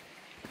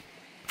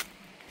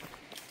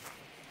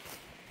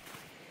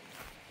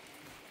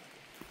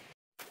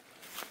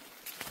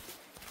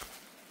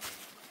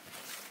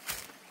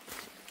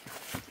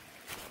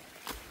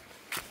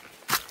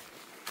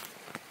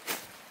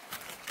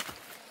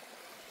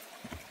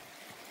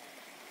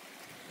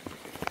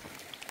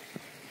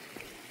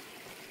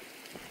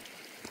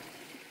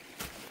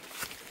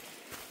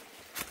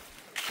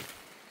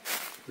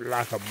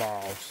 like a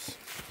boss.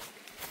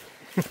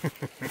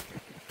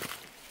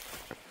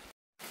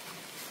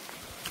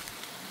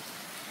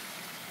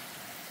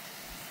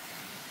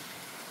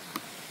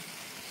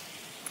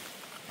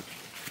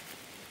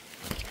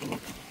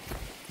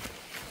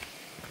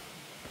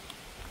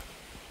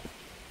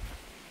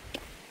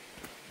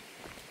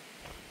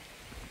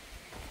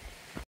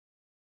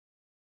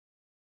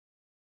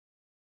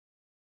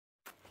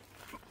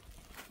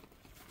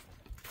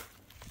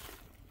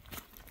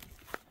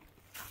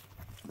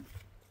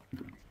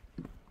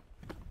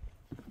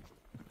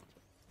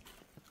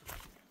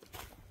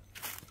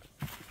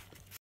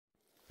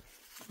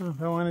 Well,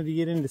 if I wanted to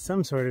get into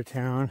some sort of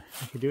town,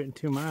 I could do it in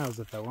 2 miles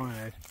if I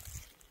wanted.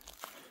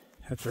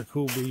 That's where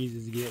Cool Breeze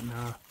is getting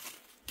off.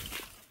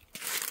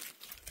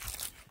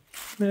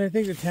 But I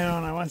think the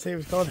town, I want to say it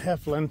was called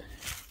Heflin.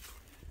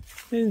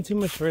 It isn't too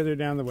much further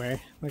down the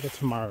way, like a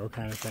tomorrow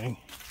kind of thing.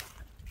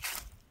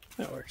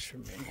 That works for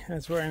me.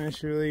 That's where I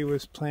initially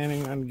was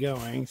planning on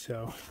going,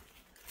 so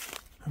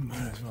I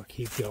might as well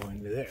keep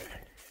going to there.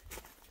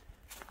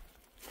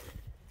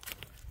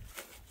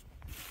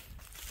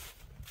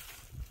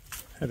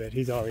 I bet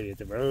he's already at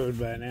the road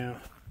by now.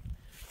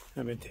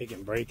 I've been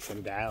taking breaks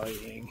and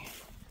dallying.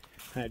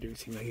 I do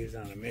seem like he's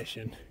on a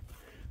mission.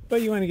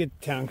 But you want to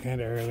get to town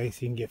kind of early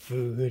so you can get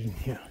food and,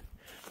 you know,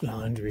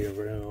 laundry, a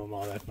room,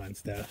 all that fun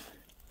stuff.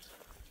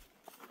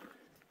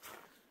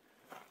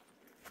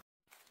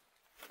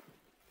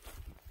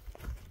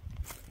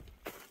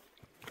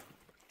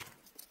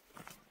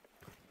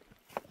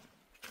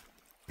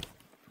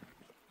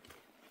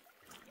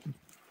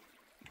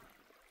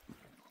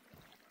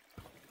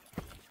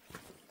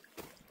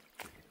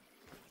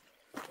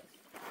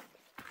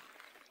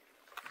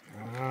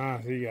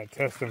 So you gotta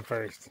test them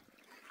first.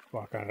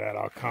 Walk on that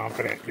all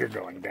confident. You're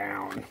going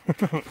down.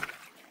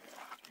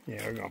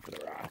 Yeah, we're going for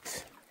the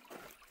rocks.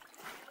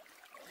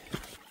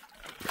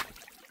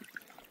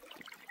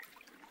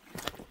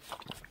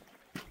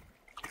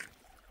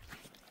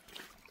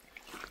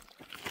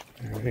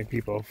 I think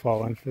people have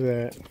fallen for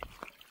that.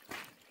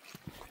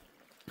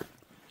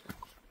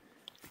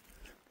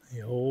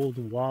 The old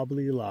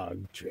wobbly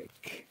log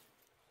trick.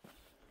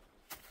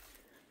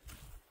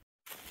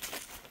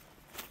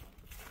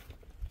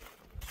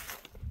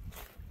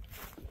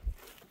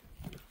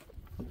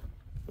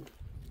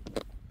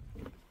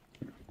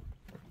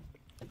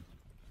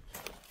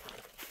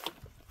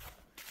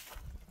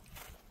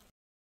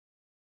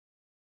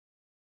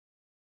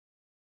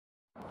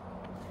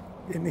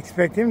 Didn't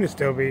expect him to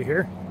still be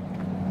here.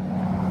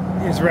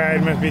 His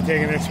ride must be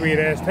taking a sweet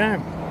ass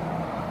time.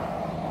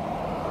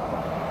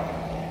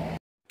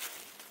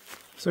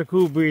 So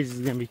Cool Breeze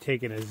is going to be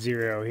taking a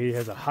 0. He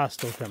has a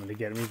hostel coming to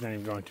get him. He's not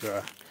even going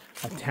to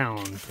a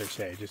town per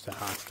se, just a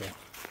hostel.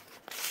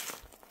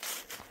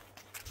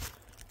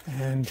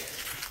 And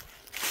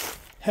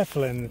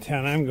Heflin, the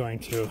town I'm going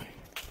to,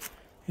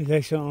 is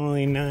actually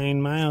only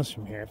 9 miles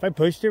from here. If I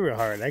pushed it real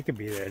hard, I could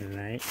be there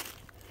tonight.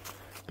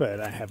 But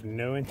I have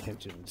no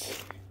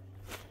intentions.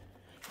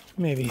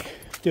 Maybe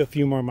do a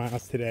few more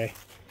miles today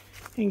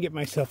and get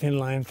myself in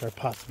line for a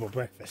possible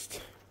breakfast.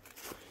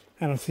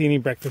 I don't see any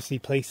breakfasty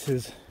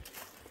places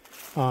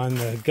on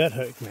the Gut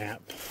Hook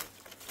map,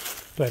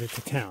 but it's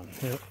a town.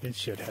 It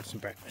should have some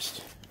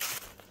breakfast.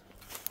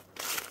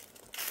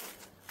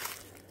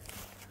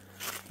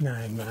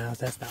 9 miles,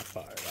 that's not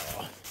far at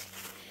all.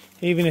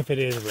 Even if it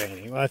is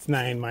raining. Well, that's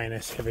 9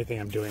 minus everything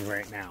I'm doing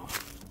right now.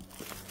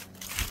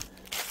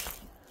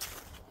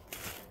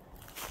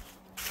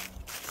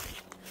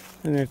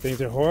 And if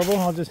things are horrible,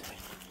 I'll just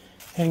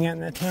hang out in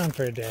that town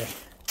for a day.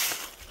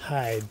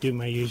 Hide, do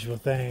my usual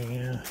thing, you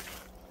know.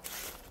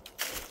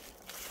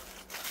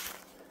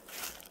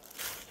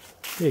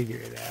 Figure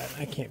it out.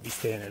 I can't be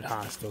staying at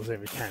hostels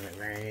every time it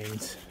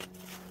rains.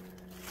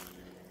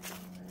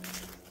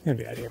 I'm gonna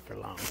be out here for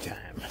a long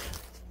time.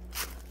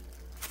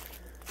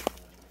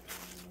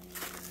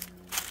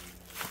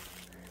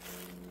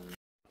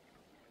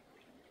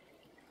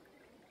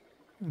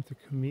 That's a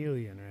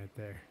chameleon right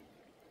there.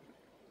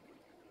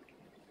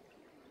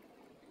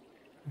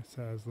 I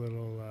saw his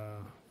little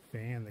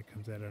fan that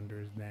comes out under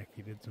his neck.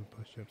 He did some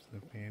push-ups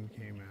and the fan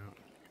came out.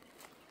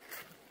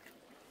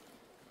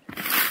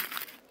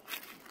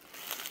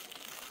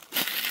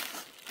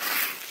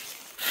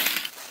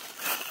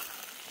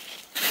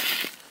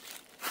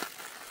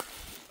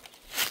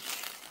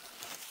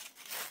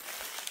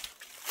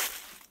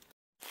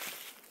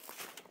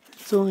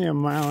 It's only a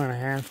mile and a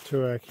half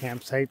to a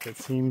campsite that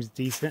seems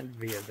decent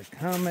via the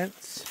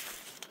comments.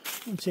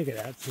 We'll check it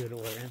out, see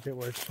if it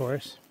works for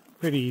us.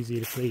 Pretty easy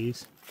to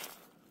please.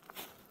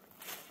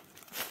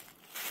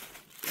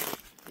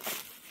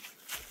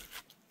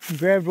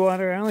 Grabbed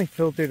water. I only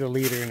filtered 1.5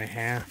 liters,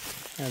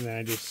 and then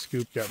I just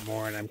scooped up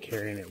more and I'm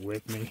carrying it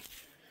with me.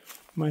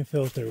 My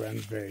filter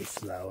runs very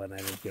slow and I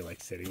didn't feel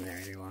like sitting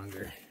there any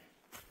longer.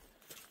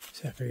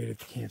 So I figured if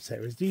the campsite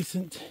was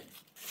decent,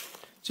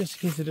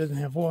 just in case it doesn't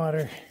have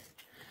water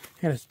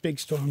and a big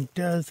storm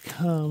does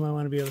come, I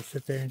want to be able to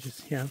sit there and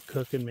just, you know,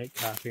 cook and make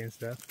coffee and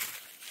stuff.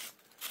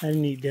 I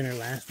didn't eat dinner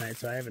last night,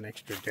 so I have an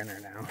extra dinner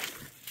now.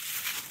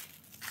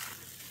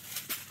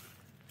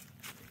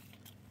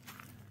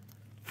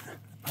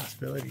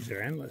 possibilities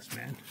are endless,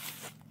 man.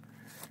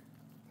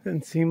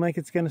 Doesn't seem like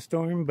it's going to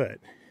storm, but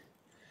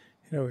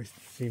it always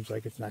seems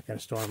like it's not going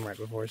to storm right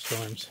before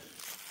storms.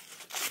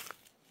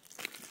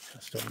 That's how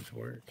storms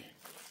work.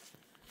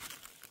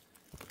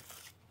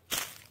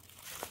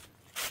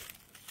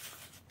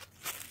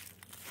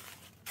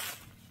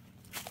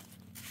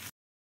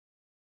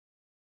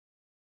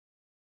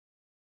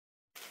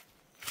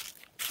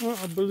 Well,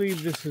 I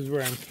believe this is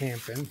where I'm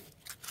camping.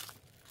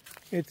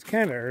 It's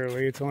kind of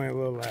early. It's only a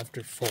little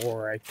after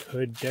 4. I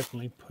could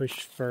definitely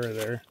push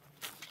further.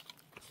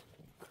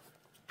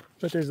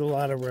 But there's a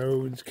lot of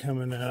roads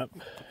coming up.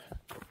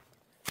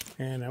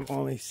 And I'm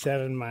only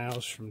 7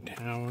 miles from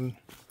town.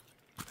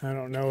 I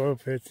don't know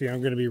if it's,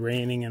 going to be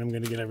raining and I'm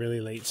going to get a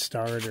really late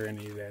start or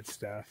any of that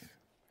stuff.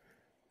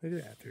 Look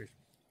at that.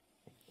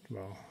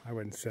 Well, I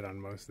wouldn't sit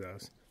on most of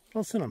those.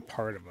 I'll sit on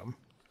part of them.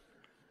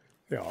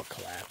 They're all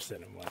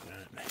collapsing and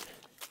whatnot.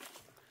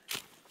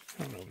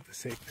 I don't know what the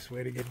safest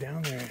way to get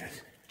down there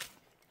is.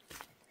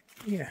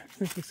 Yeah,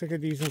 this looks like a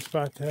decent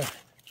spot to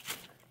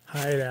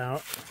hide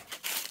out.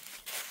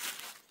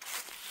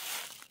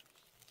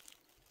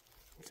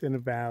 It's in a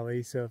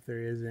valley, so if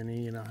there is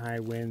any, high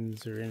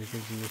winds or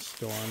anything from the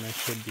storm, it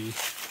should be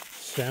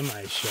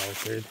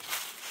semi-sheltered.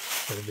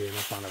 Instead of being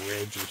up on a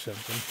ridge or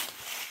something.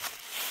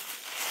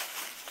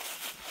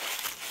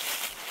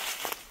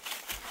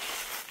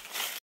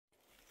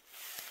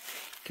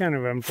 Kind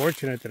of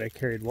unfortunate that I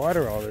carried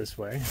water all this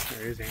way.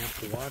 There is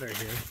ample water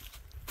here.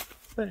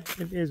 But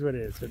it is what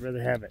it is. I'd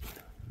rather have it.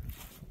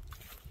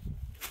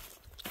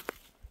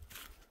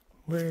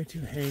 Where to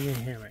hang a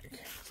hammock.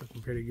 It's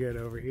looking pretty good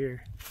over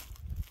here.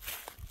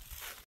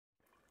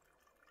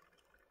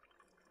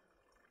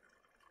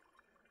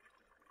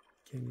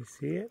 Can you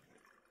see it?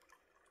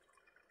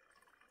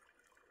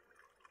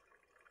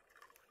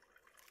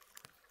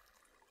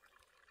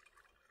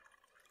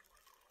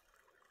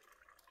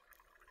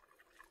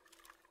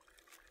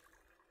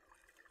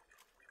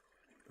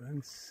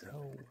 Done so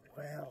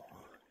well.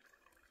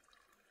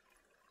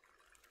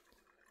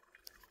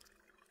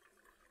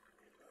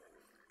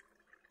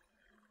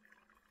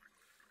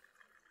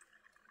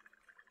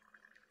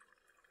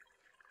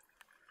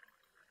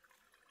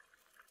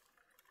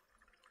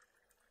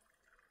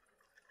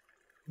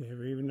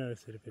 Never even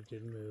noticed it if it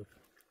didn't move.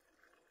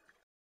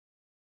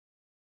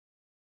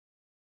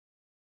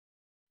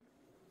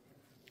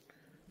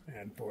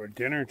 And for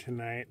dinner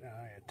tonight,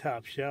 at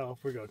Top Shelf,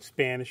 we're going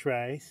Spanish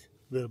rice,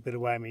 a little bit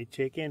of white meat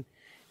chicken,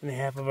 and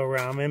half of a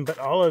ramen, but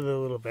all of the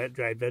little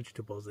dried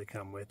vegetables that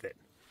come with it.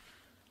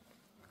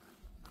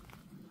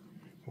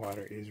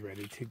 Water is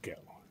ready to go.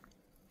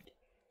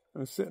 I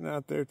was sitting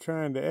out there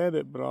trying to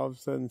edit, but all of a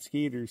sudden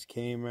skeeters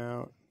came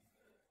out.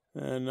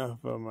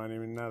 Enough of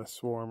them, not a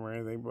swarm or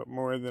anything, but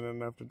more than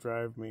enough to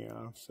drive me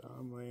off. So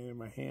I'm laying in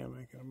my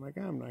hammock, and I'm like,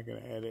 I'm not going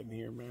to edit in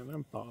here, man.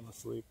 I'm falling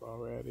asleep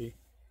already.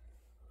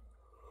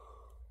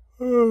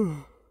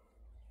 Hard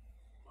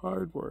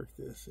work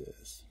this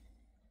is.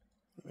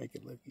 Make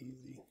it look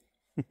easy.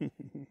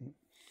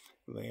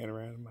 Laying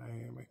around in my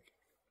hammock.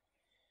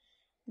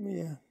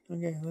 Yeah,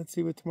 okay, let's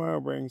see what tomorrow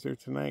brings, or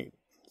tonight.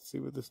 See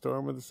what the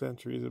storm of the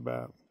century is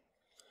about.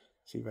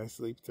 See if I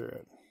sleep through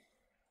it.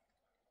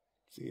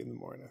 See you in the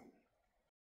morning.